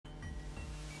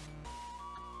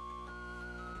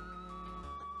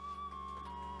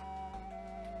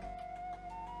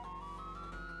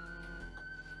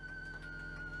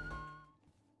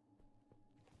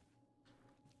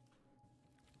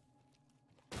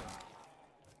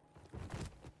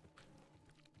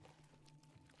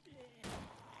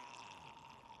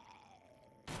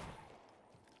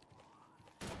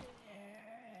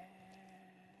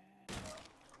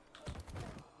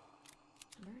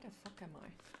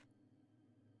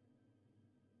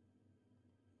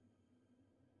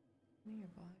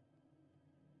nearby.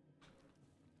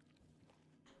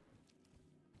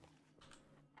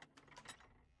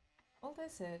 All they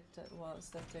said was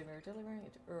that they were delivering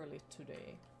it early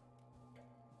today.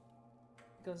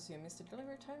 Because you missed the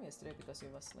delivery time yesterday because you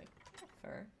was late. Oh,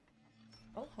 fair.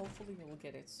 Well, hopefully you will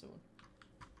get it soon.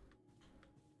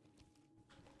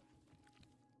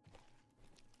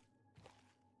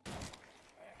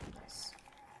 Nice.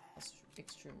 That's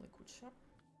extremely good shot.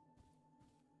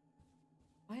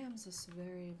 I am just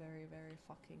very, very, very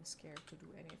fucking scared to do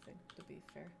anything, to be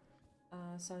fair.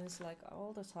 So it's like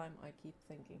all the time I keep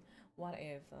thinking, what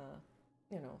if,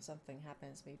 you know, something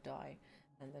happens, we die,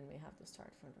 and then we have to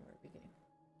start from the very beginning.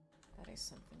 That is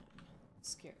something I'm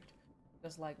scared.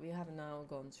 Because like we have now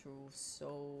gone through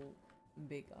so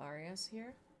big areas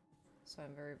here, so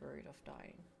I'm very worried of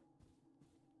dying.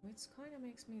 Which kind of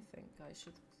makes me think I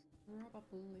should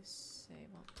probably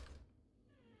save up.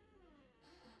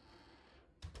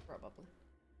 Probably.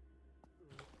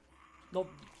 No.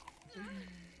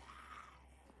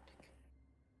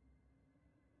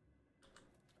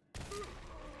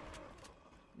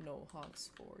 No hugs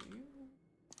for you.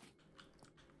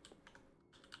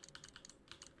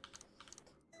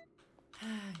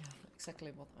 Yeah,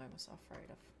 exactly what I was afraid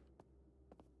of.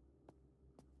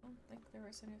 I don't think there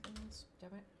is anything else.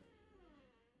 Damn it.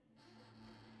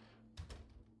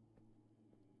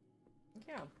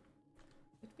 Yeah.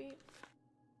 I think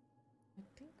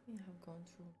we have gone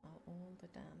through now all the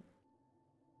damn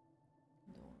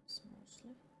doors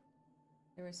mostly.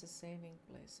 There is a saving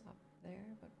place up there,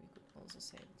 but we could also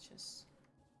save just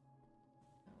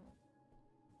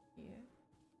here.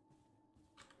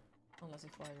 Unless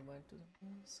if I went to the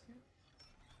place here.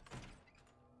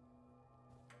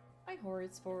 Hi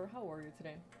Horrid4, how are you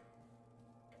today?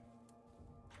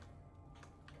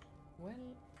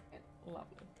 Well,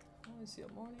 lovely. How is your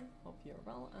morning? Hope you're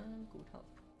well and good health.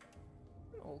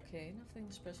 Okay, nothing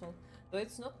special. Though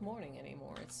it's not morning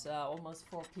anymore, it's almost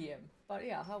 4 PM. But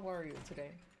yeah, how are you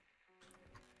today?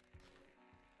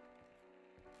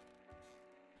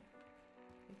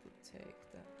 We could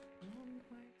take that one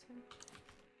item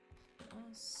from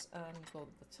us and go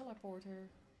to the teleporter.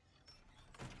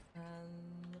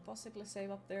 And possibly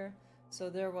save up there. So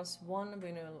there was one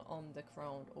vinyl on the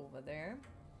ground over there.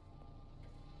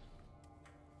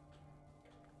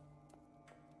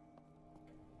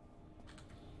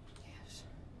 Yes.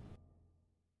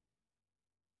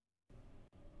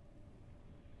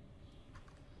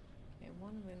 Okay,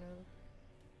 one vinyl.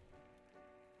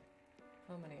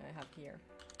 How many I have here?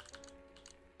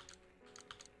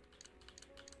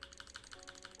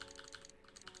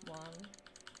 One,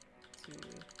 two,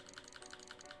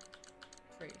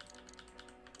 three.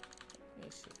 You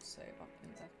should save up in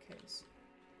that case.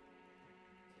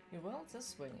 You will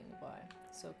just swinging by.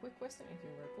 So quick question, if you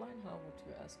were blind, how would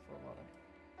you ask for water?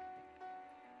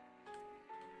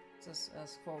 Just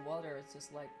ask for water, it's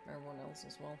just like everyone else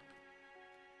as well.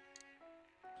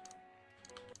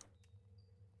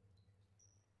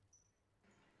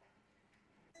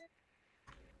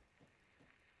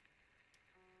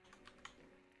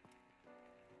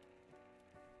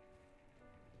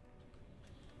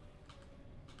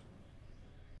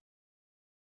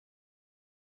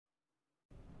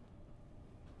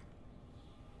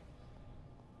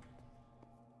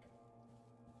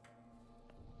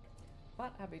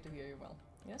 But happy to hear you well.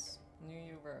 Yes, knew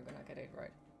you were gonna get it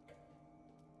right.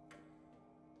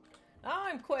 Now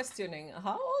I'm questioning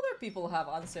how other people have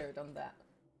answered on that.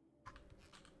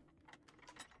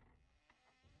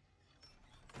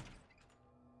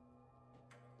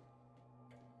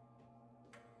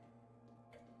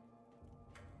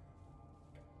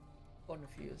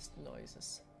 Confused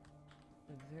noises.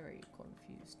 Very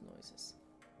confused noises.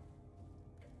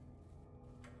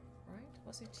 Right?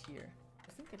 Was it here?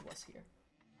 I think it was here.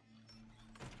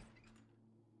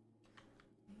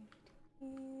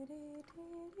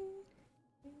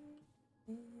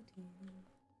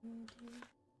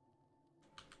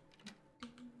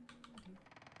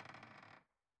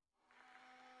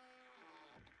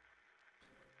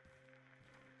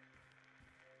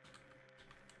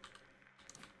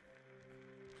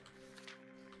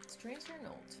 Stranger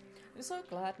note. I'm so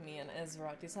glad me and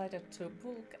Ezra decided to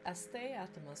book a stay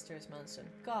at the Master's Mansion.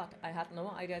 God, I had no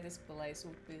idea this place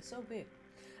would be so big.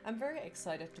 I'm very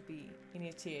excited to be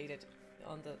initiated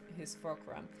on his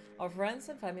program. Our friends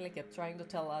and family kept trying to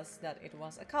tell us that it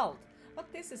was a cult,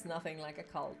 but this is nothing like a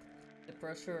cult. The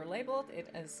brochure labeled it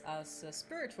as a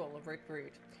spiritual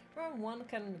retreat, where one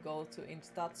can go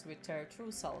into touch with their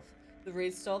true self, to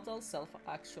reach total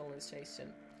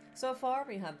self-actualization. So far,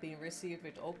 we have been received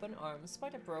with open arms by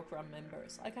the program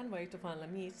members. I can't wait to finally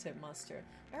meet the master.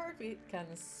 I heard we can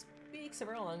speaks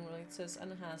several languages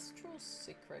and has true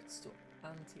secrets to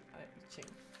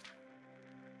anti-aging.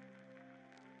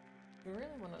 You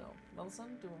really want to know? Well,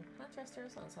 some do hand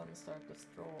gestures and some start to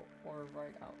stroll or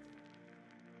ride out.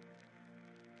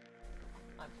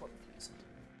 I'm confused.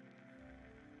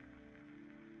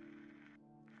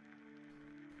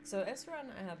 So Ezra and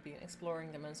I have been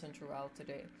exploring the mansion throughout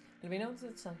today, and we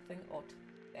noticed something odd.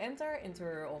 The entire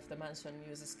interior of the mansion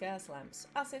uses gas lamps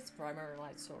as its primary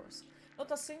light source,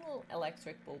 not a single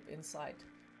electric bulb inside.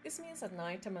 This means at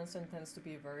night the mansion tends to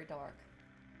be very dark.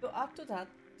 To add to that,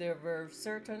 there were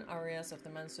certain areas of the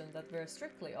mansion that were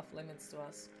strictly off limits to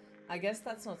us. I guess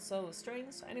that's not so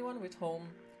strange. Anyone with home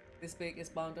this big is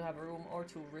bound to have a room or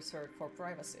two reserved for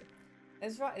privacy.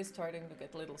 Ezra is starting to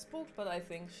get a little spooked, but I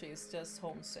think she's just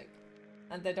homesick.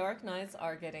 And the dark nights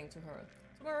are getting to her.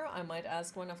 Tomorrow I might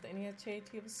ask one of the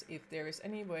initiatives if there is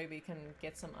any way we can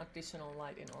get some additional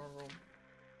light in our room.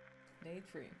 Day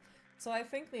 3. So I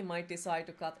think we might decide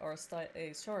to cut our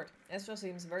stay short. Ezra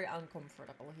seems very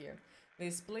uncomfortable here. We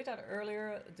split up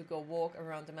earlier to go walk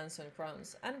around the mansion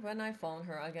grounds, and when I found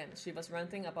her again, she was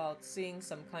ranting about seeing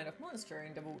some kind of monster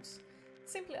in the woods,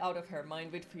 simply out of her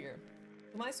mind with fear.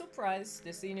 To my surprise,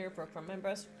 the senior program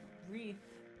members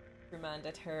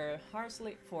reprimanded her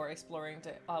harshly for exploring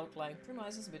the outlying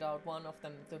premises without one of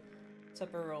them to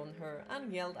chaperone her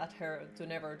and yelled at her to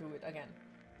never do it again.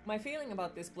 My feelings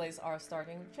about this place are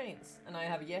starting to change, and I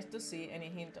have yet to see any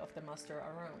hint of the master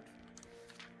around.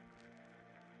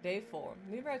 Day 4.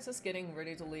 We were just getting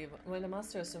ready to leave when the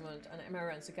master summoned an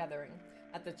emergency gathering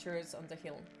at the church on the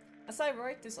hill. As I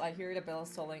write this, I hear the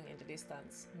bells tolling in the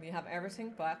distance. We have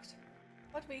everything packed,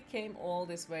 but we came all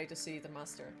this way to see the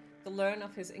master, to learn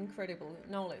of his incredible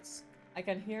knowledge. I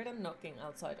can hear them knocking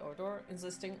outside our door,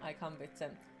 insisting I come with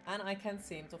them, and I can't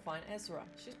seem to find Ezra.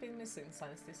 She's been missing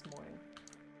since this morning.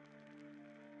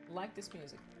 Like this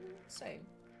music? Same.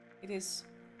 It is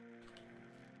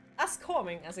as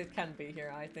calming as it can be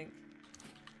here, I think.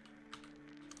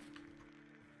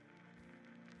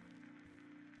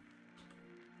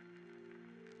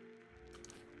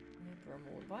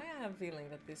 Why I have a feeling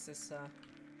that this is a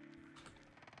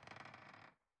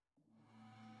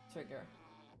trigger.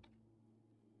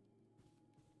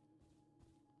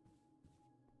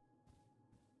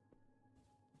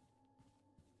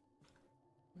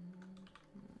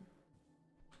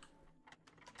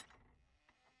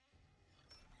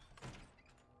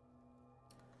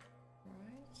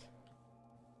 Right.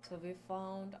 So we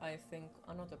found, I think,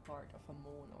 another part of a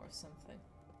moon or something.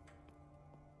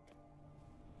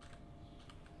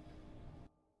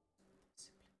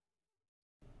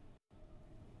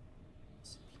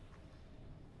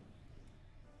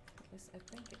 I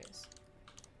think it is.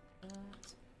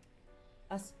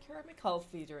 A chemical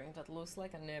featuring that looks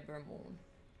like a neighbor moon.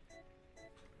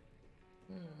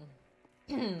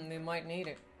 We might need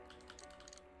it.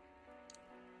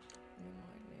 We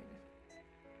might need it.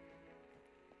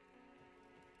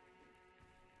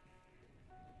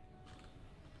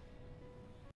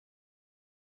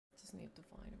 Just need to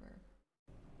find where.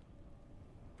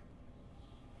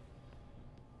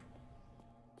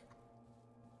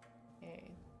 Okay.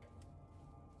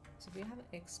 So we have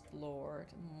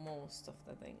explored most of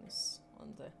the things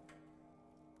on the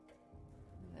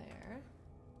there.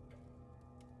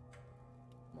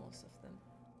 Most of them.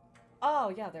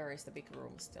 Oh yeah, there is the big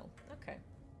room still. Okay.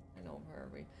 I know where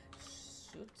we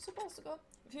should supposed to go.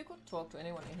 If you could talk to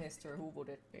anyone in history, who would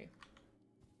it be?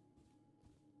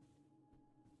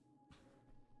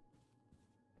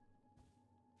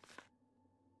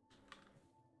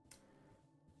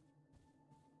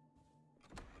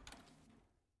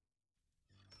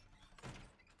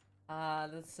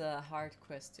 That's a hard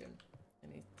question. I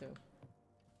need to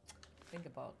think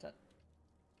about that.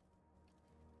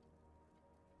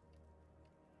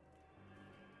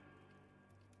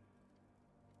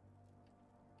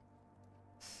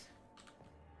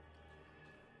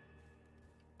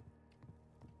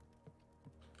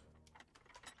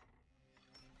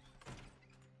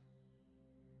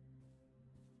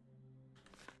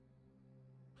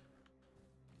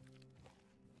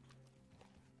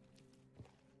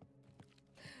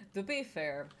 To be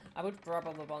fair, I would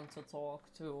probably want to talk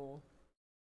to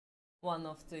one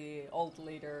of the old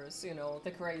leaders, you know,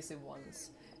 the crazy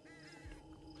ones.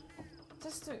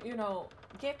 Just to, you know,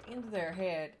 get into their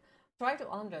head, try to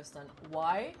understand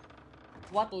why,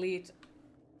 what lead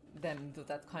them to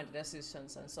that kind of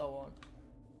decisions and so on.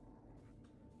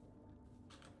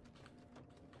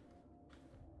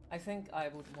 I think I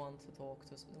would want to talk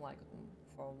to, like,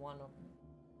 for one of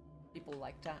people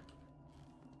like that.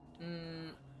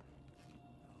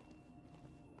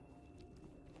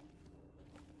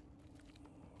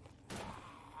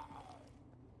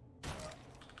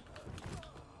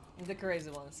 The crazy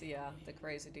ones, yeah, the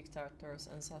crazy dictators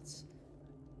and such.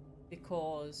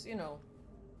 Because, you know,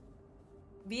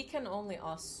 we can only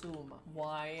assume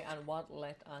why and what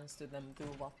led us to them do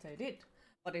what they did.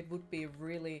 But it would be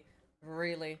really,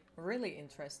 really, really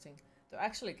interesting to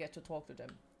actually get to talk to them,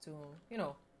 to, you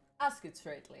know, ask it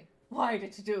straightly. Why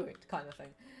did you do it, kind of thing.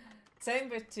 Same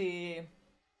with the,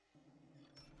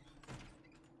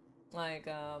 like,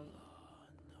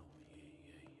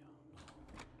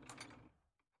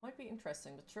 might be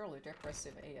interesting, but surely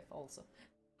depressive AF also.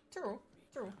 True,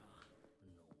 true.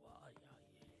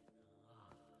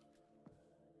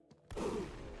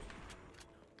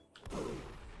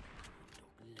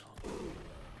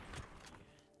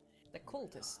 The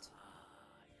cultist.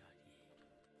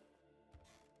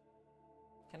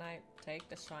 Can I take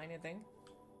the shiny thing?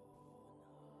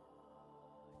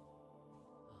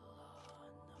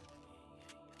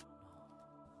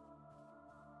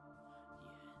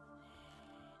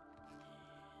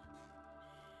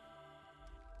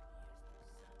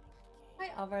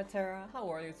 Hi Avatar, how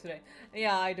are you today?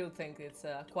 Yeah, I do think it's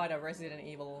quite a Resident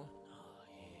Evil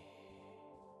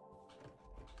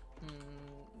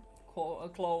a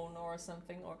clone or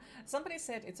something, or somebody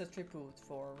said it's a tribute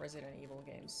for Resident Evil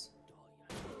games.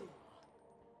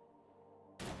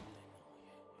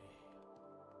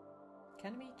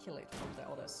 Can we kill it from the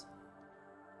others?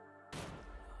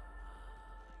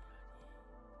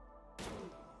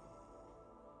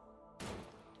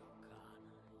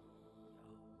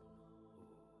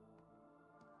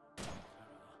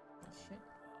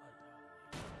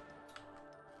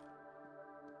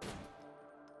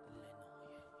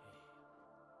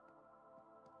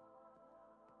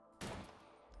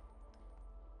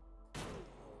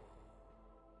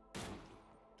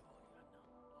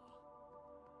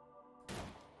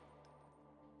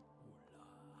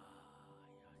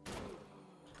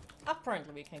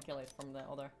 Apparently we can kill it from the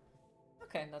other.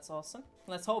 Okay, that's awesome.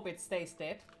 Let's hope it stays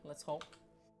dead. Let's hope.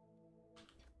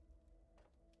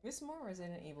 With more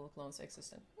Resident Evil clones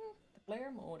existent. The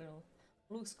player model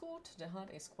looks good. The HUD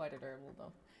is quite adorable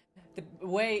though. The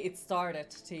way it started,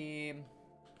 the...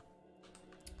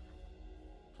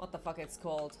 what the fuck it's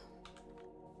called?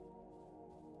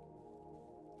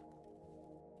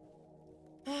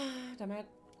 Damn it.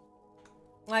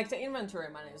 Like the inventory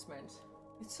management.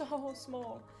 It's so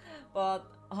small. But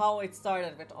how it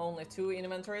started with only 2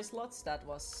 inventory slots, that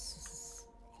was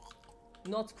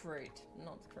not great.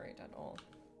 Not great at all.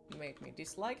 It made me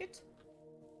dislike it.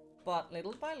 But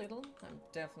little by little, I'm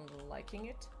definitely liking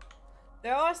it.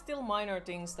 There are still minor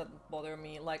things that bother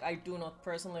me, like I do not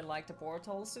personally like the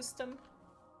portal system.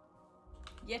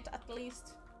 Yet at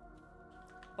least.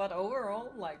 But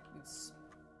overall, like, it's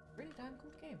a pretty damn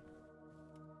good game.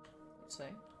 I would say.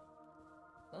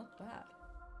 Not bad.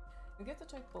 You get to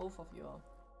take both of your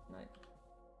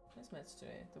nice meds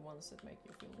today. The ones that make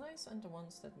you feel nice and the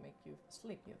ones that make you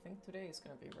sleep. You think today is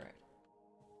gonna be red.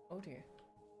 Oh dear.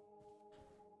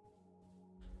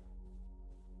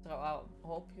 So I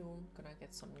hope you're gonna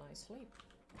get some nice sleep.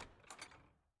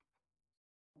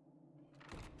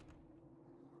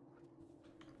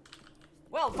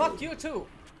 Well, fuck you too!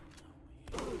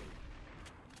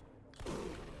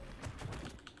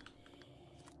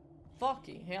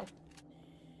 Fucking hell.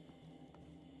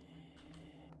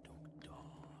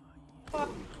 Fuck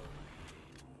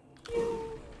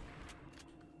you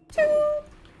too!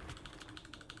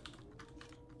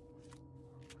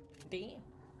 Damn.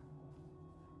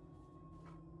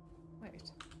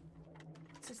 Wait.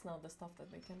 This is now the stuff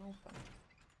that we can open.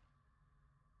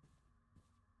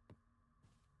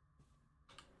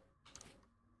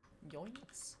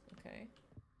 Yoinks. Okay.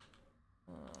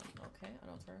 Okay,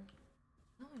 another.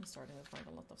 Now I'm starting to find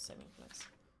a lot of saving place.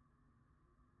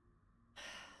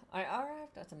 I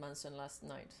arrived at the mansion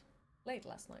late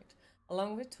last night,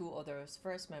 along with 2 others,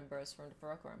 first members from the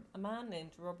program, a man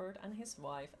named Robert and his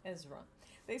wife Ezra.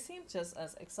 They seemed just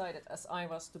as excited as I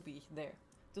was to be there,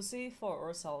 to see for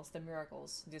ourselves the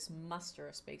miracles this master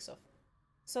speaks of.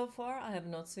 So far I have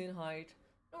not seen hide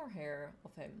nor hair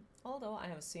of him, although I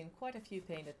have seen quite a few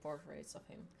painted portraits of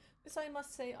him, which I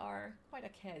must say are quite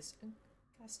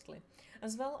ghastly,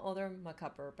 as well other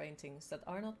macabre paintings that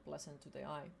are not pleasant to the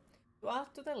eye. To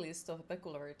add to the list of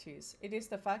peculiarities, it is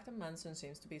the fact that Manson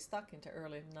seems to be stuck in the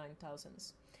early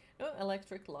 9000s. No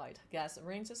electric light, gas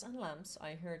ranges and lamps.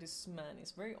 I hear this man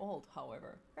is very old,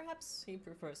 however. Perhaps he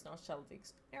prefers nostalgic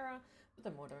era to the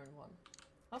modern one.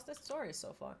 How's the story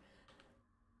so far?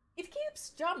 It keeps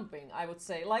jumping, I would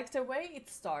say. Like the way it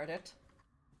started.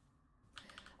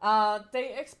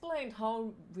 They explained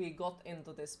how we got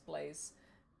into this place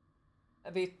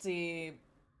with the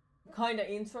kind of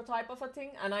intro type of a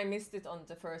thing, and I missed it on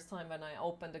the first time when I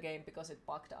opened the game because it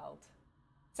bugged out.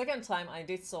 Second time I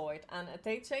did saw it, and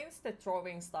they changed the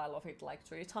drawing style of it like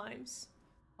 3 times.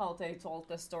 How they told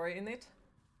the story in it.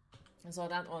 So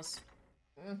that was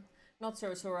not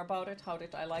so sure about it. How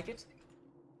did I like it?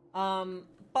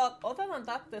 But other than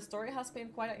that, the story has been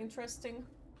quite interesting.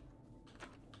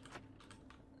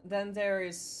 Then there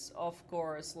is, of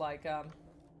course, like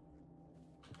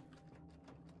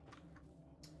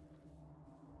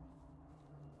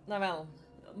well,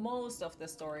 most of the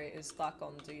story is stuck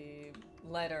on the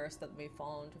letters that we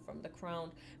found from the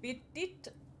crown. We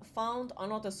did found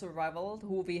another survival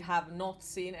who we have not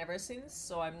seen ever since,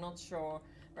 so I'm not sure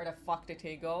where the fuck did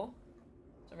he go.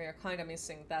 So we are kind of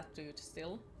missing that dude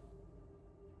still.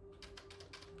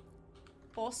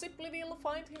 Possibly we'll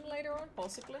find him later on,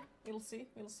 possibly. We'll see,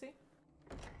 we'll see.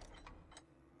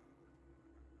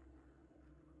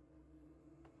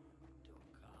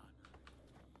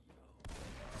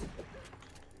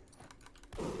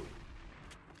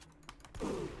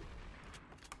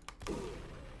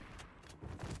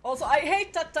 Also, I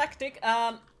hate that tactic.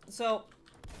 So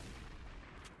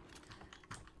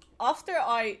after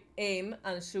I aim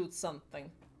and shoot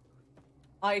something,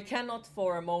 I cannot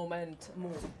for a moment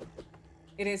move.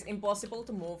 It is impossible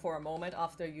to move for a moment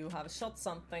after you have shot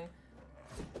something.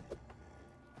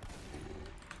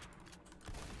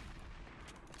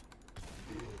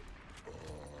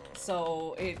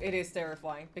 So it is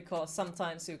terrifying because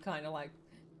sometimes you kind of like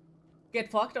get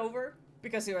fucked over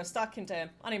because you are stuck in the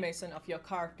animation of your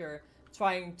character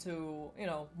trying to, you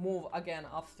know, move again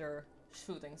after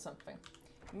shooting something.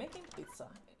 Making pizza.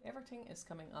 Everything is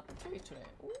coming up to it today.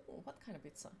 Ooh, what kind of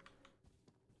pizza?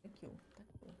 Thank you. Thank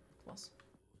you. It was.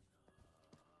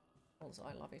 Also,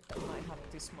 I love it that I have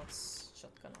this much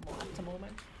shotgun ammo at the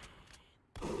moment.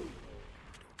 Ooh.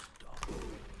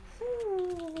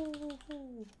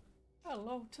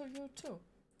 Hello to you too.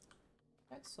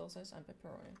 Egg sausage and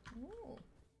pepperoni. Ooh.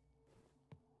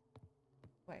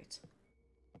 Wait.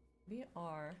 We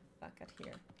are back at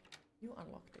here. You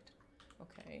unlocked it.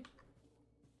 Okay.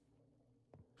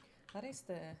 That is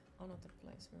the another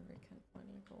place where we can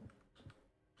finally go.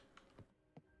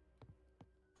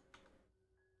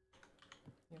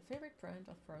 Your favorite brand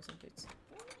of frozen pizza?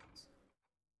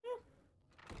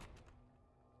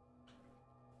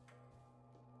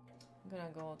 I'm gonna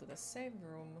go to the save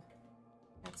room.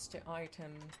 That's the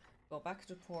item. Go back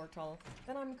to portal.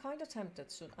 Then I'm kind of tempted.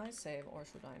 Should I save or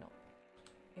should I not?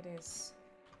 It is...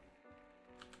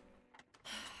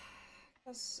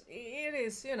 Because it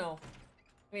is, you know,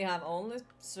 we have only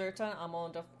certain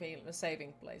amount of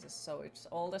saving places, so it's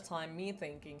all the time me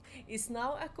thinking, is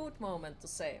now a good moment to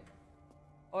save?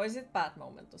 Or is it bad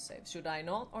moment to save? Should I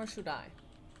not or should I?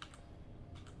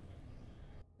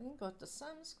 You got the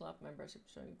Sam's Club membership,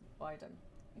 so you buy them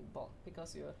in bulk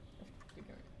because you're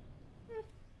bigger.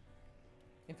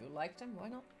 If you like them, why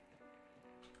not?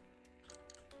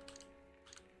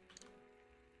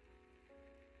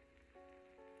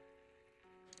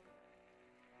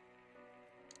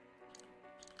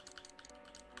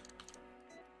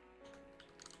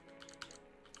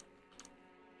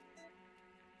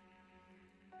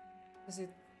 Because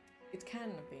it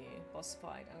can be boss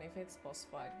fight, and if it's boss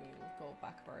fight, we will go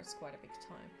backwards quite a big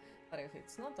time. But if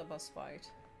it's not a boss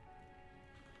fight,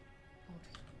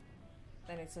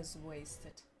 then it's just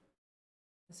wasted.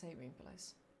 The saving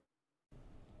place.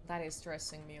 That is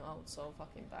stressing me out so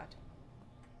fucking bad.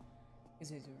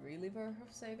 Is it really worth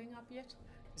saving up yet?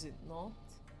 Is it not?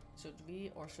 Should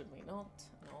we or should we not?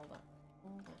 And all that.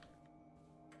 All that.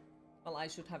 Well, I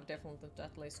should have definitely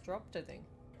at least dropped the thing.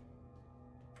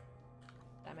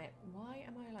 Damn it, why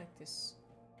am I like this?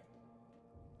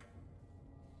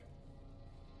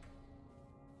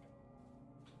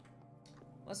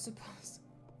 What's supposed?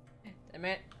 Damn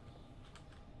it.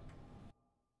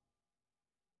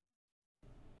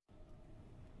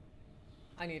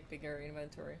 I need bigger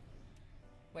inventory.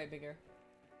 Way bigger.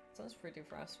 Sounds pretty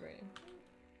frustrating.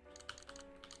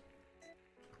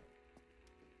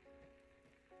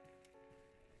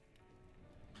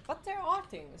 But there are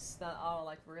things that are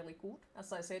like really good.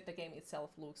 As I said, the game itself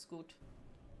looks good.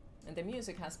 And the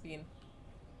music has been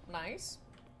nice.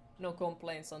 No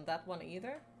complaints on that one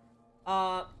either.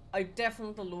 I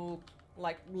definitely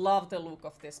love the look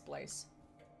of this place.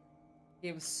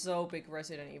 Gives so big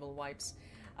Resident Evil vibes.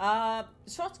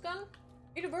 Shotgun,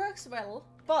 it works well,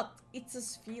 but it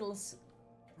just feels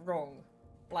wrong.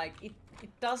 Like it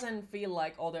doesn't feel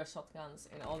like other shotguns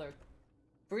in other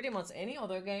pretty much any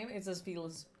other game. It just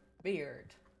feels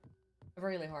weird.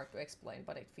 Really hard to explain,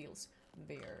 but it feels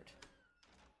weird.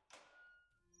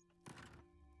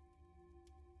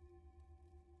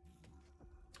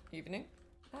 evening,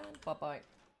 and bye-bye.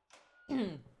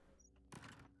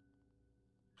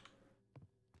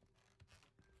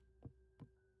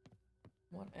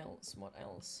 What else? What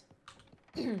else?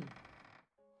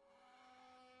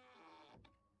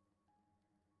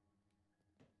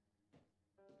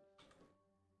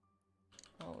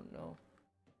 Oh no.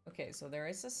 Okay, so there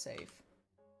is a safe.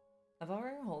 A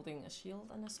warrior holding a shield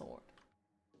and a sword.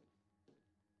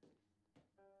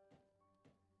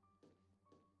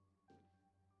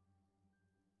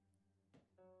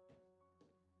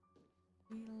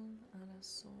 Shield and a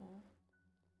sword.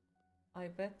 I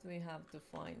bet we have to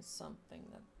find something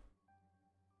that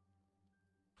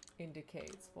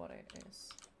indicates what it is.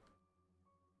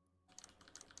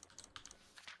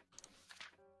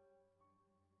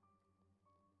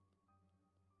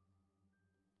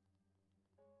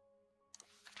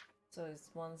 So it's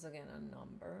once again a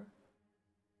number.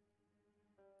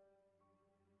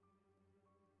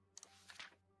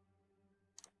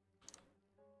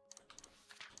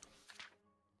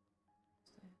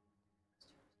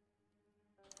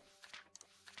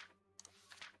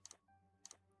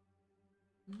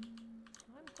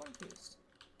 I'm confused.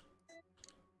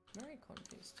 Very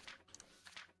confused.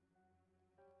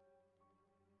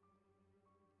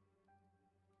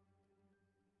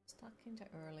 Stuck in the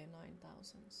early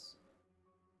 9000s.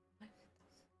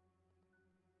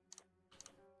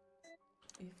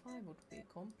 If I would be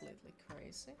completely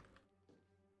crazy,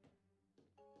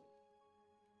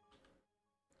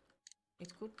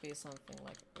 it could be something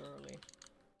like early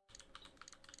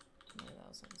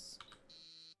 9000s.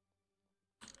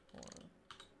 Or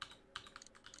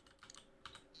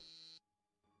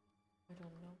I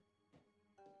don't know.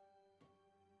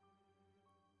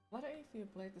 What if you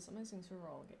play this amazing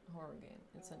horror game?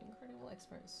 It's an incredible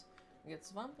experience. You get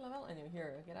swamp level and you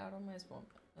hear, get out of my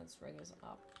swamp. That's Regis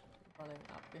up, running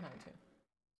up behind you.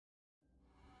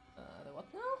 The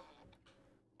what now?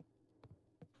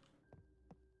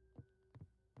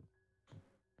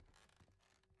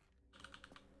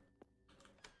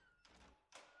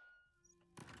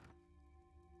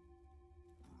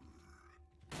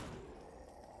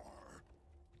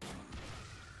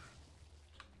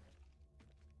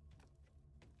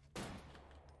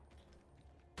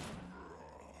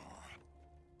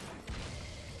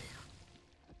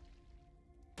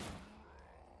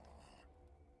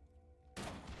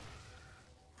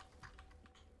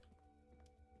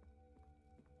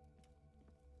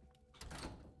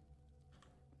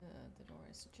 The door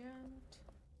is jammed.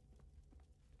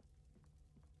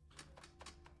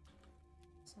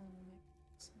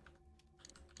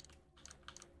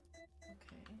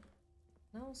 Okay.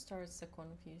 Now starts the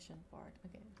confusion part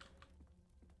again.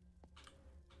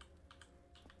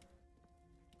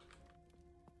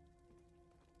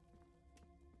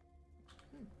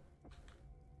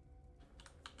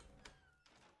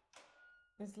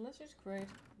 This ledge is great,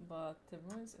 but the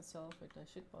ruins itself with the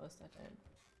shitpost at end.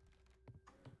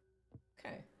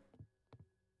 Okay.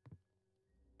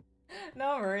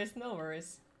 No worries, no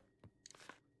worries.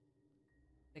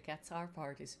 The cats are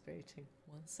participating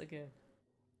once again.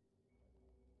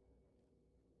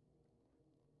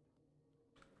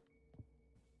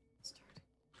 Starting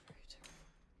very terrified.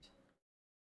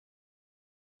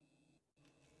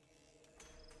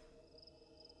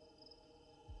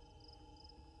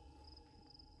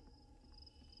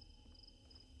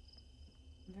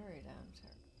 Very damn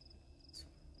terrified.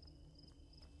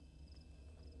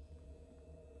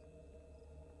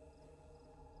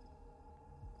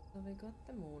 So we got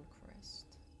the moon crest.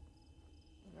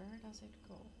 Where does it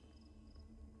go?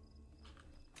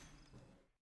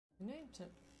 Named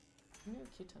New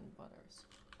Kitten Butters.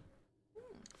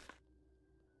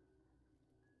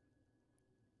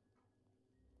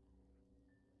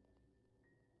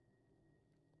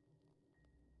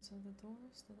 So the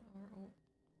doors that are open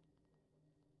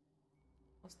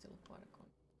are still quite a con.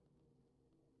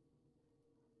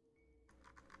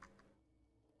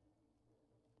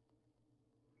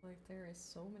 Like there is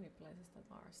so many places that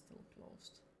are still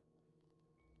closed.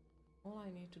 All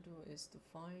I need to do is to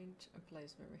find a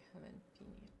place where we haven't been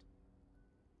yet.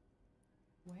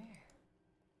 Where?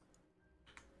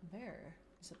 There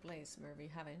is a place where we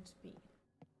haven't been.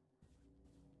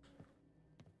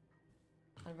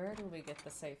 And where do we get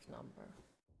the safe number?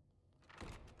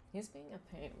 He's being a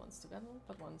pain once together,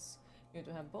 but wants you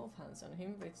to have both hands on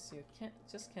him, which you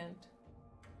just can't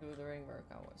do during work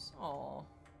hours. Aww.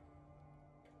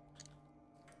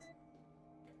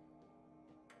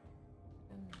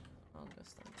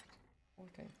 Understand.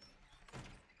 Okay.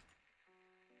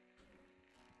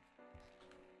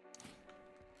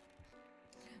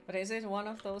 But is it one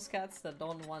of those cats that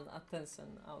don't want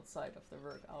attention outside of the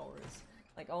work hours?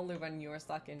 Like, only when you're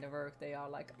stuck in the work, they are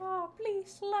like, oh,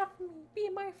 please love me, be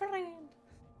my friend.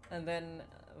 And then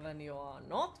when you are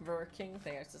not working,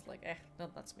 they are just like, no,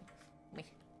 that's me. Me.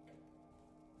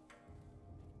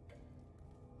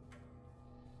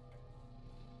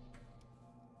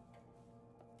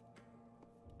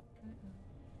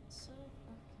 So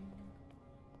fucking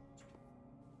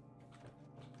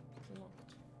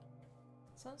locked.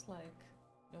 Sounds like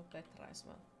no Petra as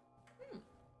well.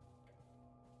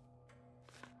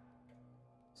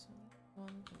 So that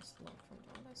one is locked from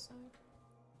the other side.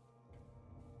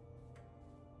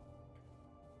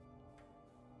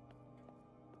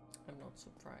 I'm not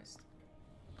surprised.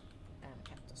 And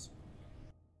cactus.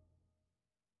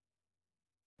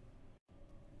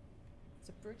 It's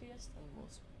the prettiest and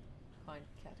most kind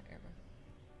cat ever.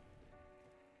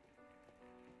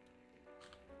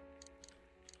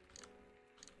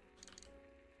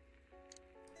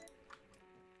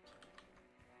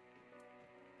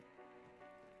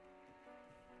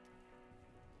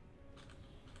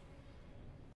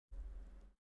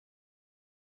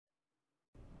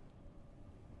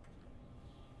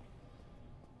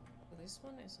 This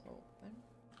one is open,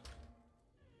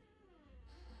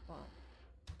 but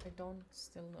I don't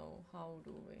still know how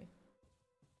do we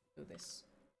do this.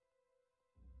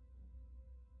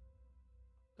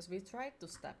 Because we tried to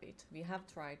stab it, we have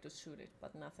tried to shoot it,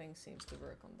 but nothing seems to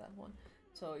work on that one.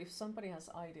 So if somebody has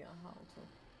idea how to,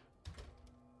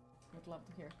 would love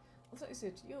to hear. Also, is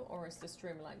it you or is the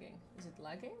stream lagging? Is it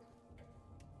lagging?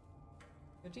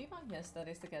 Yojiva? Yes, that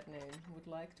is the cat name. Would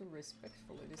like to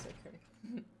respectfully disagree.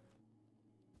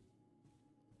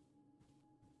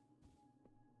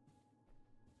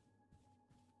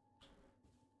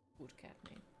 Good cat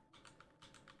name.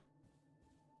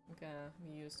 Okay,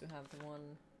 we used to have the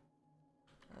one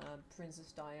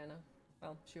Princess Diana.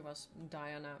 Well, she was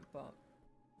Diana, but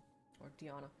or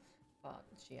Diana, but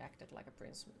she acted like a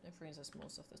princess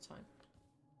most of the time.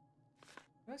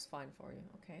 It was fine for you.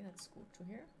 Okay, that's good to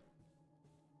hear.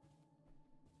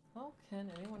 How can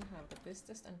anyone have the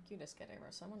bestest and cutest cat ever?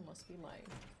 Someone must be lying.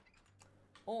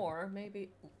 Or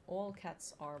maybe all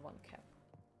cats are one cat.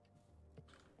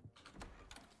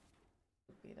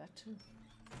 Could be that too.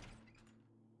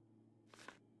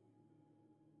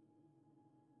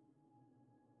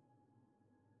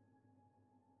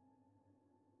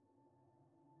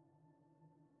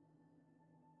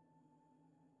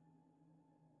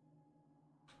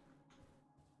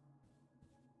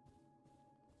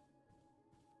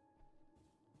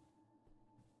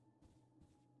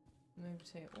 Maybe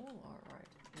say all are right.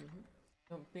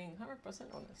 No, being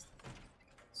 100% honest.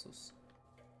 Sus.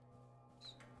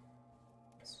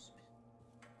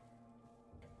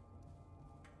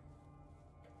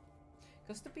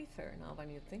 Because to be fair now, when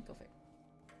you think of it,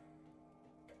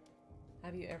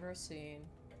 have you ever seen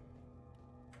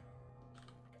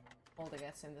all the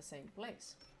cats in the same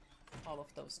place? All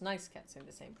of those nice cats in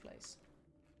the same place.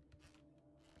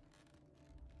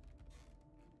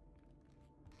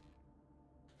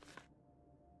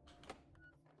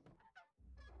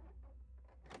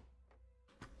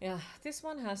 Yeah, this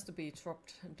one has to be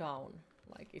dropped down.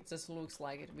 Like, it just looks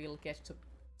like it will get to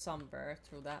somewhere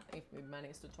through that if we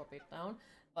manage to drop it down.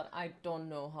 But I don't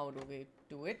know how do we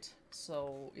do it.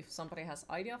 So if somebody has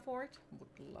idea for it,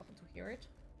 would love to hear it.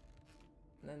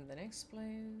 And then the next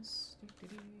place.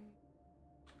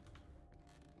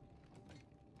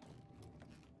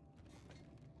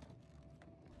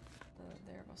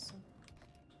 There was some.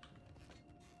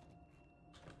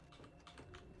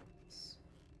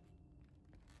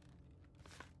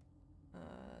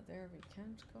 There we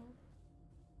can't go.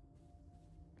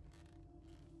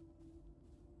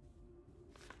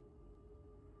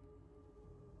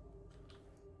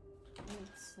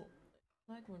 It's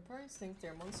like when parents think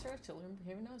they're monsters, children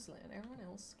behave nicely, and everyone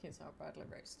else kids are badly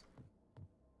raised.